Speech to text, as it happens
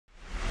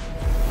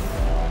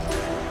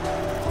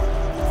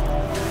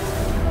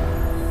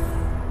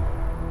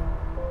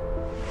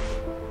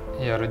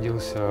Я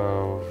родился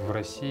в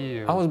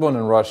России. I was born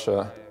in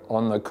Russia,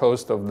 on the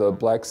coast of the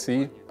Black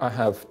Sea. I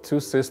have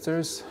two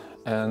sisters,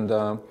 and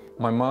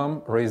my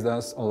mom raised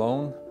us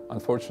alone.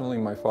 Unfortunately,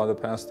 my father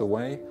passed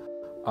away.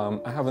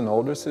 I have an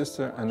older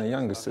sister and a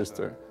younger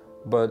sister,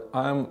 but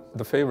I'm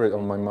the favorite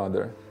of my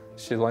mother.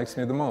 She likes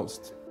me the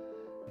most.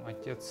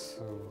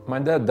 Отец My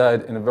dad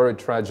died in a very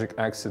tragic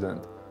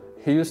accident.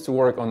 He used to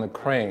work on a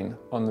crane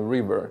on the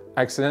river.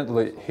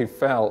 Accidentally, he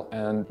fell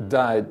and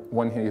died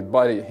when his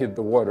body hit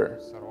the water.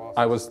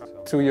 I was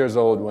 2 years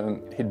old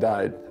when he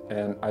died,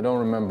 and I don't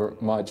remember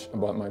much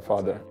about my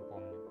father.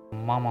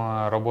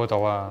 Мама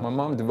работала. My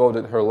mom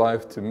devoted her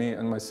life to me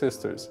and my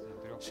sisters.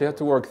 She had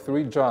to work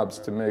 3 jobs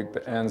to make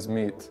the ends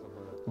meet,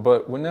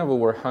 but we never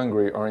were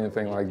hungry or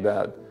anything like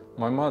that.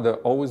 My mother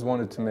always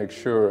wanted to make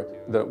sure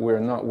that we're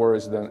not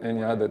worse than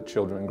any other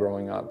children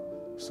growing up,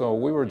 so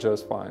we were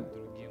just fine.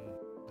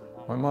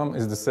 My mom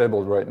is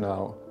disabled right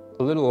now.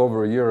 A little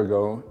over a year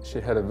ago, she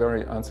had a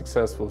very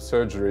unsuccessful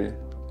surgery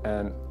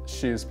and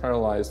she is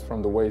paralyzed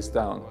from the waist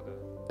down.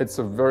 It's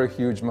a very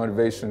huge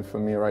motivation for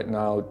me right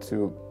now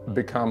to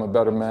become a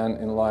better man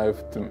in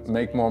life, to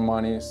make more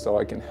money so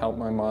I can help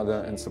my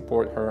mother and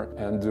support her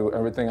and do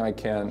everything I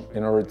can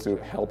in order to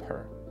help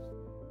her.